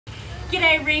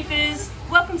G'day reefers,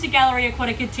 welcome to Gallery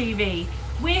Aquatica TV.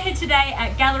 We're here today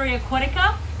at Gallery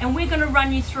Aquatica and we're going to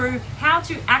run you through how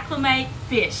to acclimate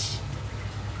fish.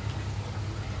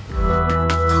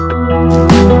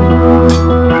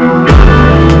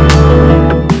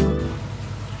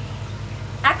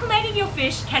 Acclimating your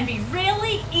fish can be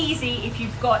really easy if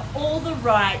you've got all the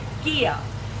right gear.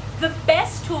 The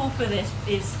best tool for this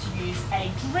is to use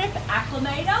a drip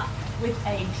acclimator with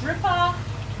a dripper,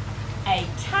 a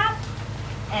tap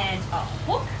and a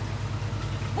hook.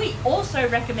 We also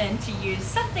recommend to use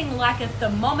something like a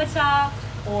thermometer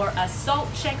or a salt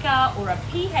checker or a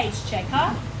pH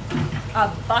checker,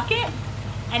 a bucket,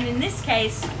 and in this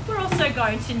case we're also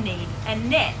going to need a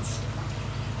net.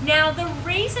 Now the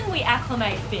reason we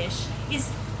acclimate fish is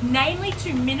namely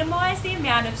to minimize the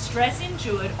amount of stress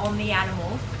endured on the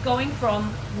animal going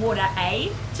from water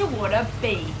A to water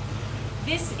B.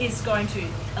 This is going to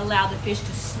allow the fish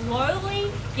to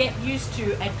slowly get used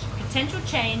to a potential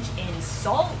change in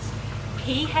salt,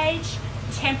 pH,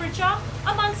 temperature,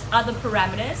 amongst other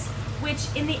parameters,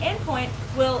 which in the end point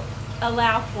will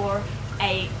allow for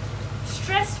a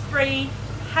stress-free,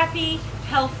 happy,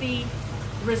 healthy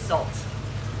result.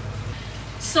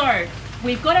 So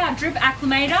we've got our drip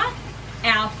acclimator,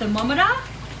 our thermometer,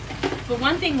 but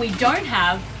one thing we don't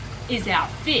have is our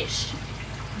fish.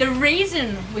 The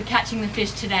reason we're catching the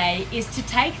fish today is to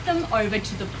take them over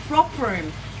to the prop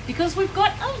room because we've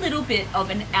got a little bit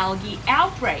of an algae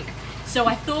outbreak. So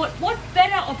I thought, what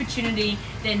better opportunity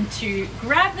than to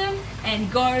grab them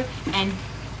and go and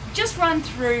just run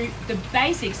through the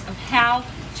basics of how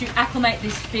to acclimate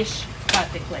this fish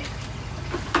perfectly.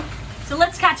 So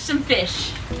let's catch some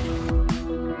fish.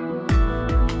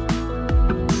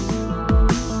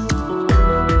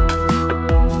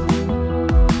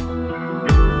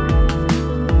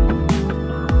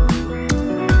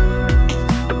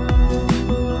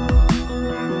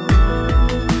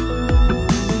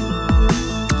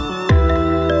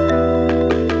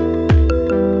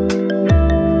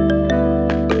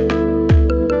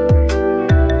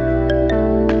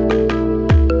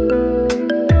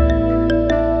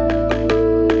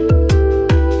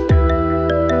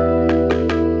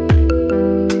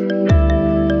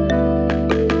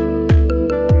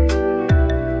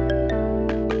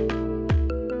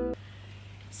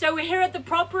 So we're here at the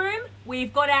prop room,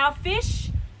 we've got our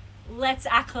fish, let's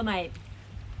acclimate.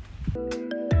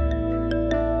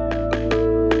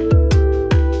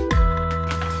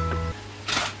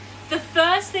 The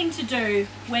first thing to do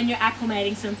when you're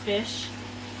acclimating some fish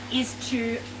is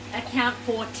to account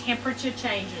for temperature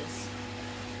changes.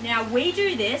 Now we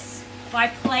do this by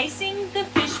placing the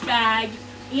fish bag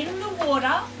in the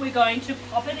water we're going to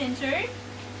pop it into.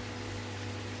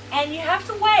 And you have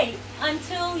to wait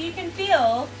until you can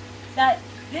feel that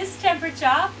this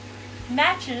temperature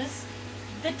matches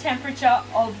the temperature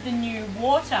of the new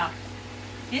water.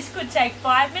 This could take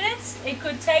 5 minutes, it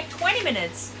could take 20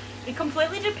 minutes. It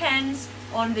completely depends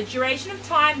on the duration of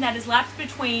time that has lapsed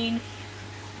between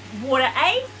water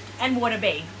A and water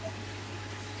B.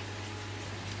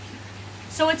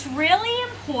 So it's really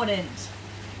important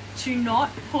to not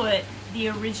put the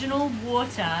original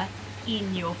water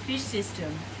in your fish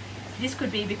system. This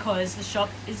could be because the shop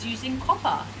is using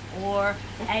copper or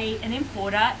an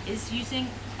importer is using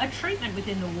a treatment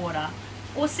within the water,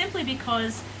 or simply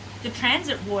because the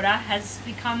transit water has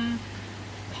become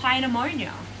high in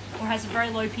ammonia or has a very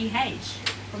low pH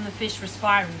from the fish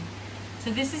respiring.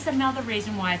 So this is another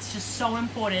reason why it's just so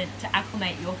important to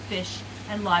acclimate your fish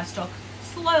and livestock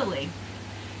slowly.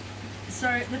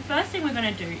 So the first thing we're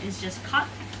going to do is just cut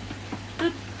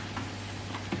the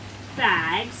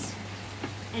bags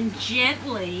and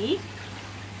gently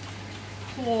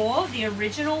pour the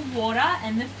original water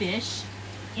and the fish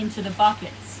into the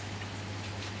buckets.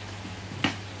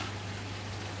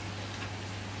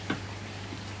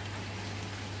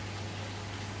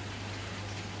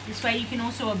 This way you can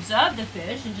also observe the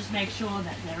fish and just make sure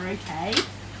that they're okay.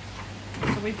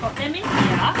 So we've got them in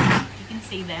here, you can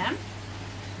see them.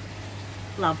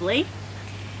 Lovely.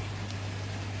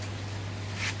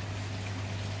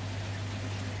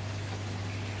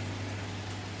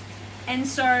 And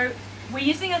so we're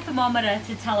using a thermometer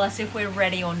to tell us if we're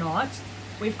ready or not.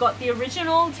 We've got the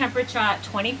original temperature at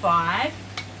 25,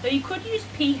 so you could use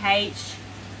pH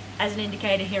as an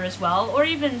indicator here as well, or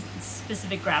even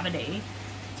specific gravity.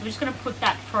 So we're just going to put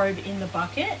that probe in the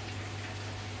bucket.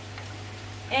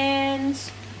 And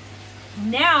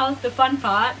now the fun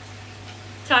part,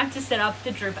 time to set up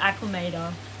the drip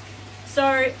acclimator.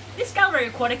 So this Gallery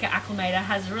Aquatica acclimator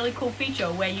has a really cool feature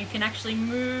where you can actually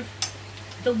move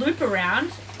the loop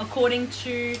around according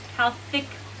to how thick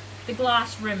the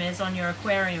glass rim is on your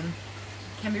aquarium.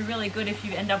 can be really good if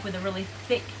you end up with a really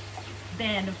thick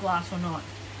band of glass or not.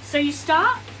 So you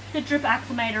start the drip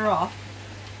acclimator off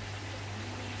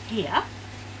here,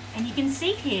 and you can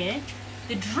see here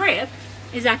the drip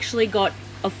is actually got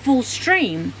a full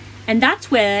stream, and that's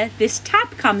where this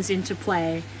tap comes into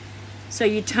play. So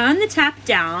you turn the tap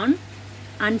down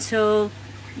until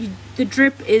the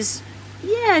drip is,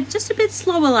 just a bit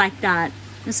slower like that.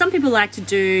 And some people like to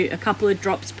do a couple of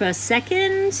drops per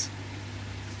second.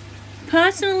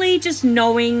 Personally, just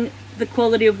knowing the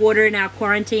quality of water in our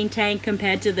quarantine tank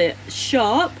compared to the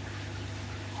shop,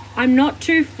 I'm not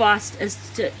too fussed as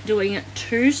to doing it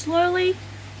too slowly.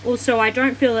 Also, I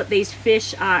don't feel that these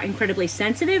fish are incredibly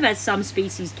sensitive, as some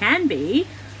species can be,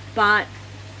 but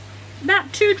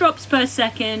that 2 drops per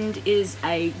second is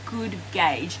a good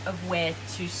gauge of where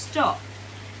to stop.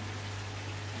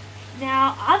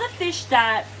 Now, other fish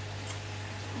that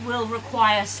will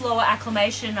require slower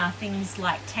acclimation are things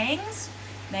like tangs,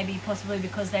 maybe possibly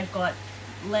because they've got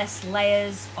less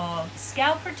layers of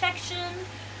scale protection.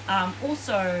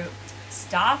 Also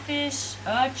starfish,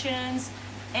 urchins,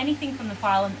 anything from the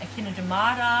phylum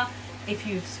Echinodermata. If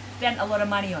you've spent a lot of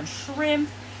money on shrimp,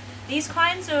 these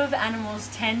kinds of animals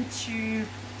tend to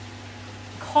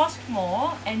cost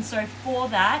more, and so for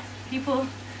that, people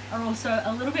are also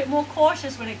a little bit more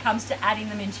cautious when it comes to adding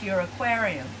them into your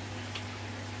aquarium.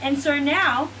 And so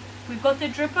now we've got the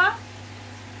dripper,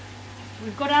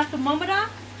 we've got our thermometer,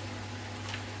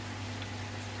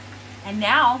 and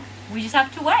now we just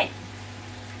have to wait.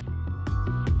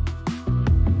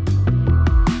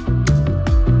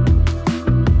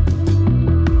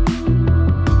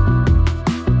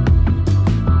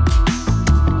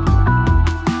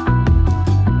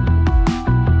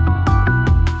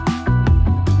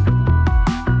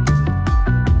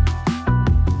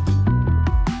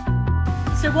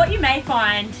 So what you may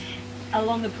find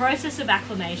along the process of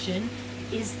acclimation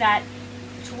is that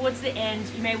towards the end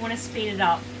you may want to speed it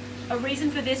up. A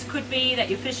reason for this could be that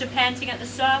your fish are panting at the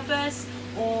surface,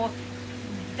 or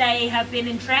they have been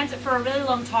in transit for a really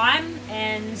long time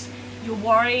and you're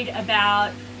worried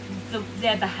about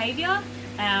their behavior,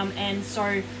 and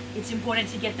so it's important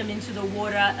to get them into the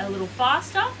water a little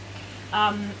faster.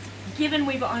 Given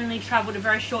we've only traveled a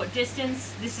very short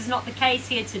distance, this is not the case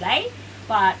here today,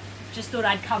 but just thought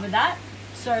I'd cover that.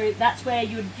 So that's where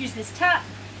you would use this tap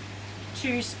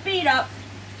to speed up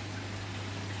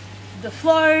the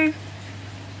flow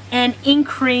and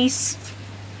increase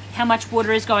how much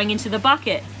water is going into the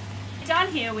bucket. Down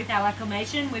here with our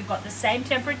acclimation, we've got the same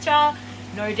temperature,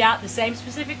 no doubt the same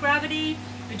specific gravity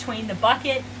between the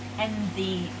bucket and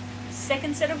the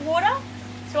second set of water.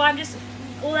 So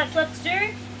all that's left to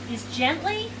do is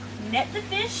gently net the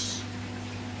fish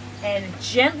and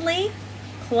gently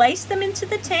place them into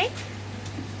the tank.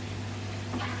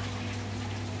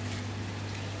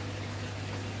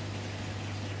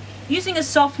 Using a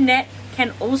soft net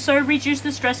can also reduce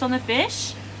the stress on the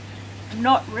fish. I'm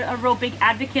not a real big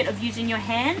advocate of using your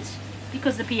hand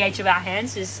because the pH of our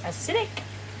hands is acidic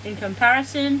in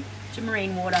comparison to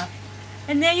marine water.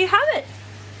 And there you have it.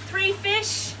 3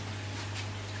 fish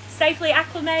safely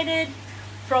acclimated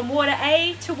from water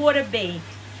A to water B.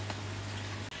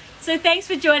 So thanks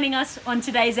for joining us on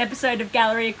today's episode of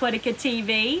Gallery Aquatica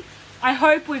TV. I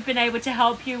hope we've been able to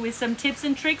help you with some tips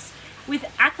and tricks with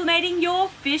acclimating your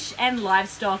fish and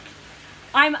livestock.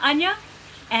 I'm Ania,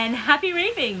 and happy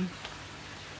reefing!